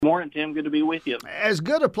morning, Tim. Good to be with you. As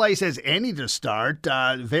good a place as any to start,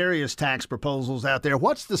 various tax proposals out there.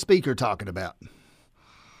 What's the speaker talking about?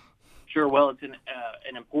 Sure. Well, it's an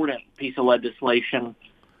important piece of legislation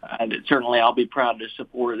that certainly I'll be proud to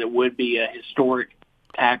support. It would be a historic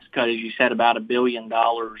tax cut, as you said, about $1 billion,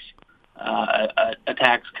 a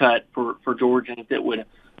tax cut for Georgians that would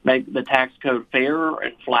make the tax code fairer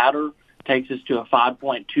and flatter, takes us to a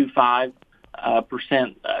 5.25%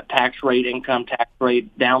 tax rate, income tax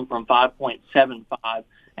rate, down from 5.75,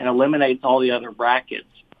 and eliminates all the other brackets.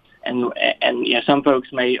 And some folks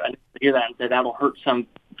may hear that and say that'll hurt some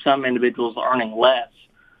individuals earning less.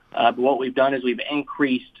 But what we've done is we've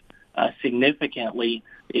increased significantly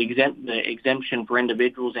the exemption for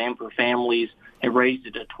individuals and for families, and raised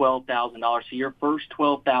it to $12,000. So your first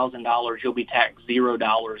 $12,000 you'll be taxed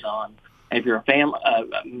 $0 on. And if you're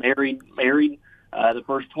married, the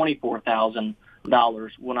first $24,000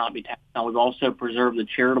 will not be taxed on. We've also preserved the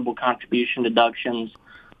charitable contribution deductions.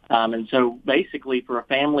 And so basically for a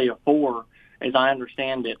family of four, as I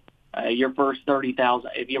understand it, your first $30,000,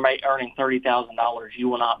 if you're earning $30,000, you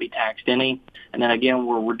will not be taxed any. And then again,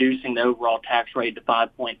 we're reducing the overall tax rate to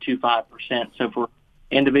 5.25%. So for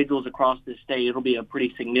individuals across the state, it'll be a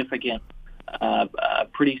pretty significant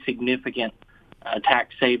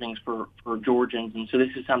tax savings for Georgians. And so this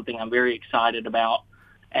is something I'm very excited about.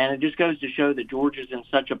 And it just goes to show that Georgia's in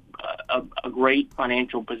such a great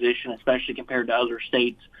financial position, especially compared to other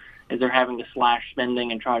states, as they're having to slash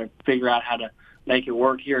spending and try to figure out how to make it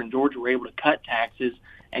work. Here in Georgia, we're able to cut taxes,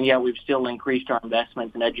 and yet we've still increased our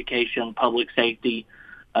investments in education, public safety,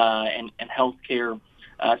 and health care.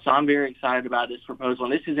 So I'm very excited about this proposal.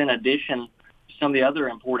 And this is in addition to some of the other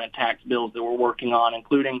important tax bills that we're working on,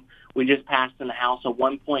 including we just passed in the House a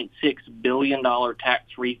 $1.6 billion tax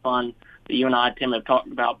refund that you and I, Tim, have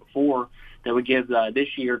talked about before, that would give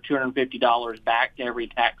this year $250 back to every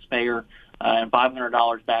taxpayer and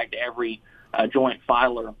 $500 back to every joint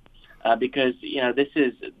filer. Because, this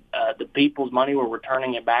is the people's money. We're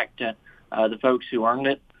returning it back to the folks who earned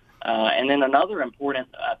it. And then another important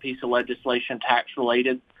piece of legislation,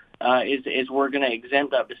 tax-related, is we're going to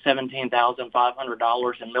exempt up to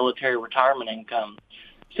 $17,500 in military retirement income.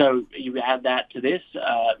 So you add that to this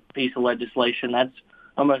piece of legislation, that's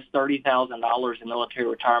almost $30,000 in military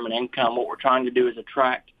retirement income. What we're trying to do is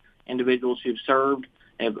attract individuals who've served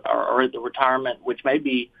or at the retirement, which may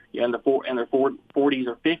be in their 40s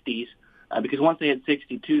or 50s, because once they hit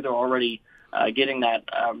 62, they're already getting that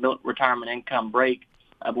retirement income break.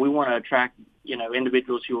 But we want to attract,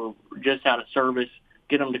 individuals who are just out of service,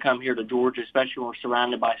 get them to come here to Georgia, especially when we're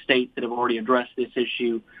surrounded by states that have already addressed this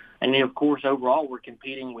issue. And then, of course, overall, we're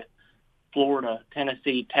competing with Florida,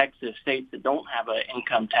 Tennessee, Texas, states that don't have an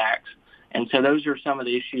income tax. And so those are some of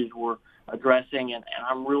the issues we're addressing. And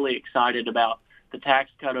I'm really excited about the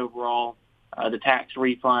tax cut overall, the tax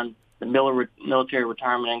refund, the military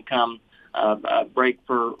retirement income break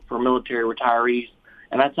for military retirees.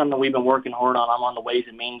 And that's something we've been working hard on. I'm on the Ways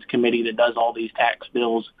and Means Committee that does all these tax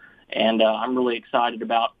bills, and I'm really excited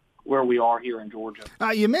about where we are here in Georgia.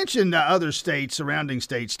 You mentioned other states, surrounding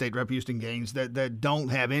states, State Rep Houston Gaines, that don't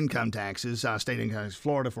have income taxes, state income taxes,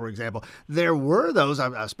 Florida, for example. There were those,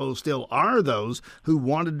 I suppose still are those, who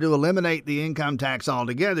wanted to eliminate the income tax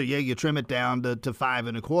altogether. Yeah, you trim it down to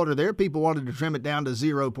 5.25. There are people wanted to trim it down to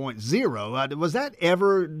 0.0. Was that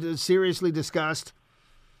ever seriously discussed?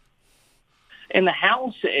 In the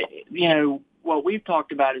House, what we've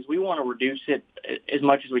talked about is we want to reduce it as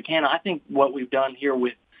much as we can. I think what we've done here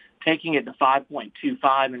with taking it to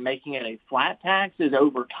 5.25 and making it a flat tax is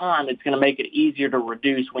over time it's going to make it easier to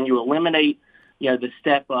reduce when you eliminate, the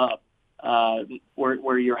step up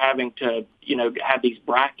where you're having to, have these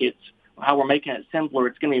brackets. How we're making it simpler,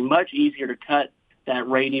 it's going to be much easier to cut that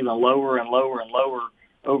rate even lower and lower and lower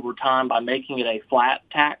over time by making it a flat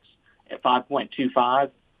tax at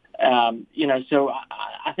 5.25. So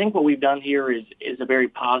I think what we've done here is a very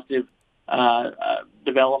positive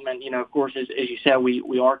development. Of course, as you said,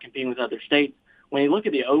 we are competing with other states. When you look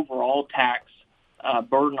at the overall tax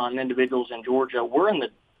burden on individuals in Georgia, we're in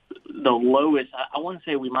the lowest. I want to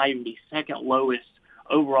say we might even be second lowest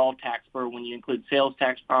overall tax burden when you include sales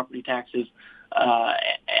tax, property taxes,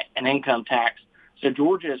 and income tax. So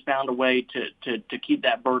Georgia has found a way to keep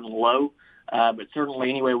that burden low. But certainly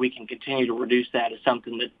any way we can continue to reduce that is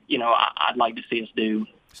something that, I'd like to see us do.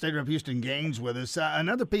 State Rep Houston Gaines with us.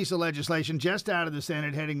 Another piece of legislation just out of the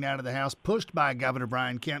Senate, heading down to the House, pushed by Governor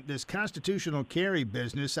Brian Kemp, this constitutional carry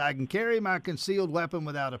business. I can carry my concealed weapon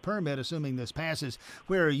without a permit, assuming this passes.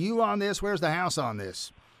 Where are you on this? Where's the House on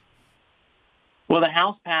this? Well, the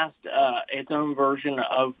House passed its own version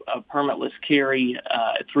of permitless carry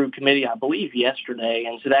through committee, I believe, yesterday,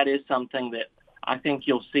 and so that is something that I think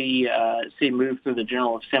you'll see move through the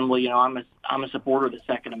General Assembly. I'm a supporter of the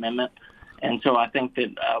Second Amendment, and so I think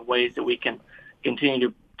that ways that we can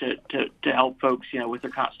continue to help folks, with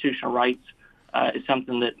their constitutional rights is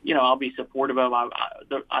something that I'll be supportive of.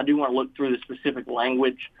 I do want to look through the specific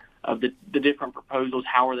language of the different proposals.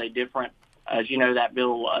 How are they different? As you know, that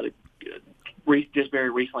bill just very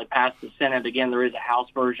recently passed the Senate. Again, there is a House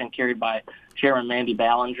version carried by Chairman Mandy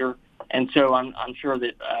Ballinger. And so I'm sure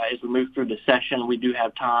that as we move through the session, we do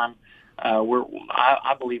have time.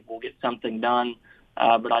 I believe we'll get something done.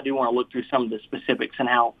 But I do want to look through some of the specifics and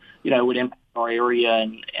how, it would impact our area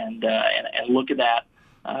and look at that,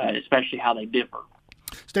 especially how they differ.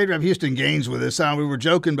 State Rep Houston Gaines with us. We were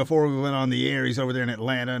joking before we went on the air. He's over there in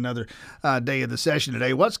Atlanta, another day of the session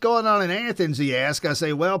today. What's going on in Athens, he asked. I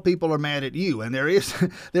say, well, people are mad at you. And there is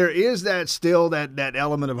that still that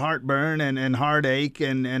element of heartburn and heartache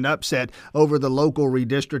and upset over the local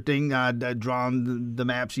redistricting. Drawn the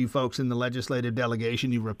maps, you folks in the legislative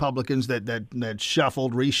delegation, you Republicans that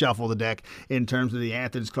reshuffled the deck in terms of the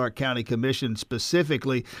Athens-Clarke County Commission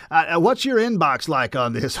specifically. What's your inbox like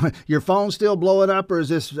on this? Your phone still blowing up, or is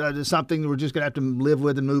this something we're just going to have to live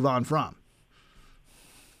with and move on from?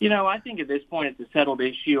 I think at this point it's a settled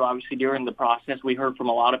issue. Obviously, during the process, we heard from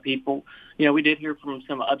a lot of people. We did hear from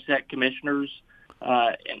some upset commissioners.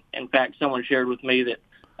 In fact, someone shared with me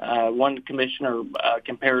that one commissioner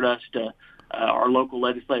compared us to our local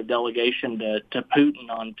legislative delegation to Putin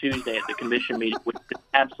on Tuesday at the commission meeting, which is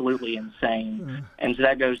absolutely insane. And so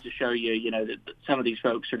that goes to show you, that some of these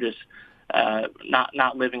folks are just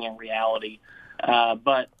not living in reality.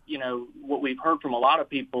 But, what we've heard from a lot of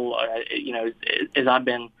people, as I've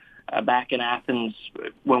been back in Athens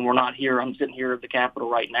when we're not here, I'm sitting here at the Capitol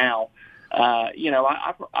right now.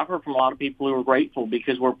 I've heard from a lot of people who are grateful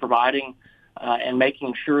because we're providing and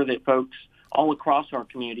making sure that folks all across our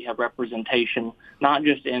community have representation, not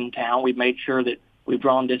just in town. We've made sure that we've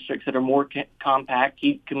drawn districts that are more compact,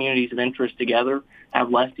 keep communities of interest together, have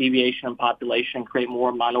less deviation in population, create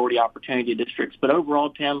more minority opportunity districts. But overall,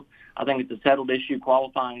 Tim, I think it's a settled issue.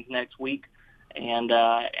 Qualifying is next week, and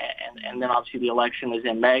then obviously the election is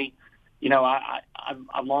in May.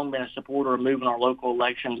 I've long been a supporter of moving our local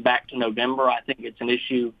elections back to November. I think it's an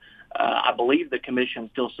issue. I believe the commission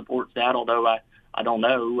still supports that, although I don't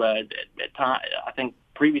know. At time, I think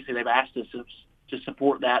previously they've asked us to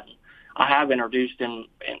support that. I have introduced in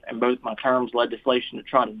both my terms legislation to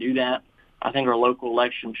try to do that. I think our local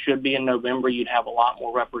election should be in November. You'd have a lot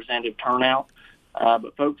more representative turnout.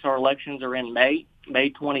 But folks, our elections are in May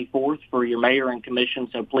 24th for your mayor and commission.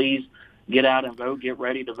 So please get out and vote. Get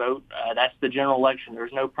ready to vote. That's the general election.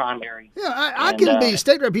 There's no primary. Yeah, I can be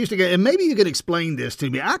State Rep Houston, and maybe you could explain this to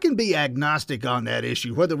me. I can be agnostic on that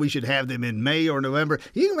issue, whether we should have them in May or November.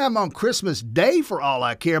 You can have them on Christmas Day for all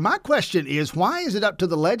I care. My question is, why is it up to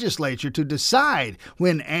the legislature to decide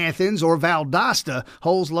when Athens or Valdosta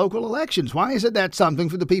holds local elections? Why isn't that something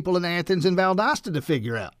for the people in Athens and Valdosta to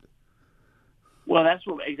figure out? Well, that's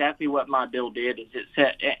exactly what my bill did. Is it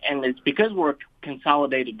said, and it's because we're a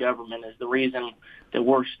consolidated government is the reason that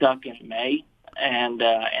we're stuck in May, and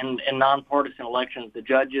nonpartisan elections, the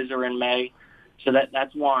judges are in May, so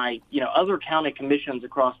that's why other county commissions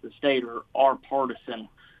across the state are partisan.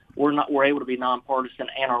 We're able to be nonpartisan,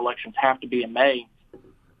 and our elections have to be in May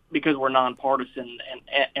because we're nonpartisan,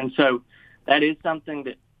 and so that is something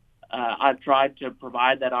that. I've tried to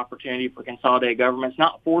provide that opportunity for consolidated governments,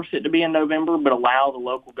 not force it to be in November, but allow the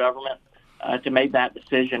local government to make that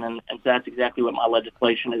decision. And so that's exactly what my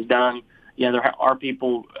legislation has done. There are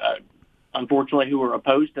people, unfortunately, who are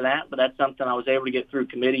opposed to that, but that's something I was able to get through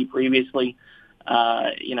committee previously.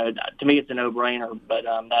 To me, it's a no-brainer, but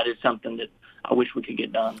that is something that I wish we could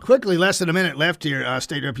get done. Quickly, less than a minute left here,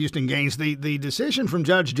 State Rep Houston Gaines. The decision from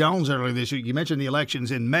Judge Jones earlier this week, you mentioned the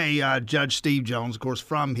elections in May. Judge Steve Jones, of course,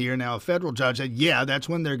 from here, now a federal judge, said, that's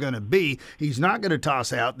when they're going to be. He's not going to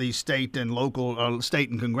toss out the state and local,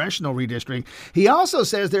 state and congressional redistricting. He also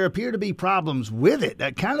says there appear to be problems with it.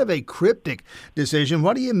 That kind of a cryptic decision.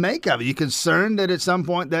 What do you make of it? You concerned that at some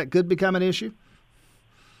point that could become an issue?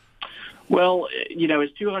 Well,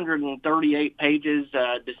 it's 238 pages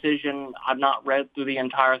decision. I've not read through the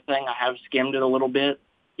entire thing. I have skimmed it a little bit.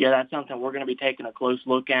 That's something we're going to be taking a close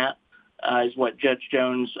look at, is what Judge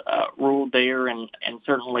Jones ruled there. And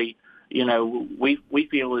certainly, we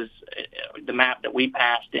feel is the map that we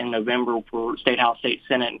passed in November for State House, State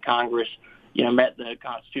Senate, and Congress, met the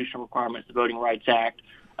constitutional requirements of the Voting Rights Act.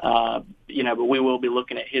 But we will be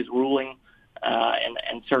looking at his ruling.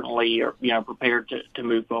 and certainly are prepared to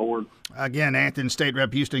move forward. Again, Athens State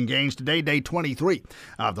Rep Houston Gaines today, day 23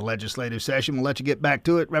 of the legislative session. We'll let you get back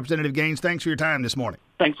to it. Representative Gaines, thanks for your time this morning.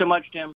 Thanks so much, Tim.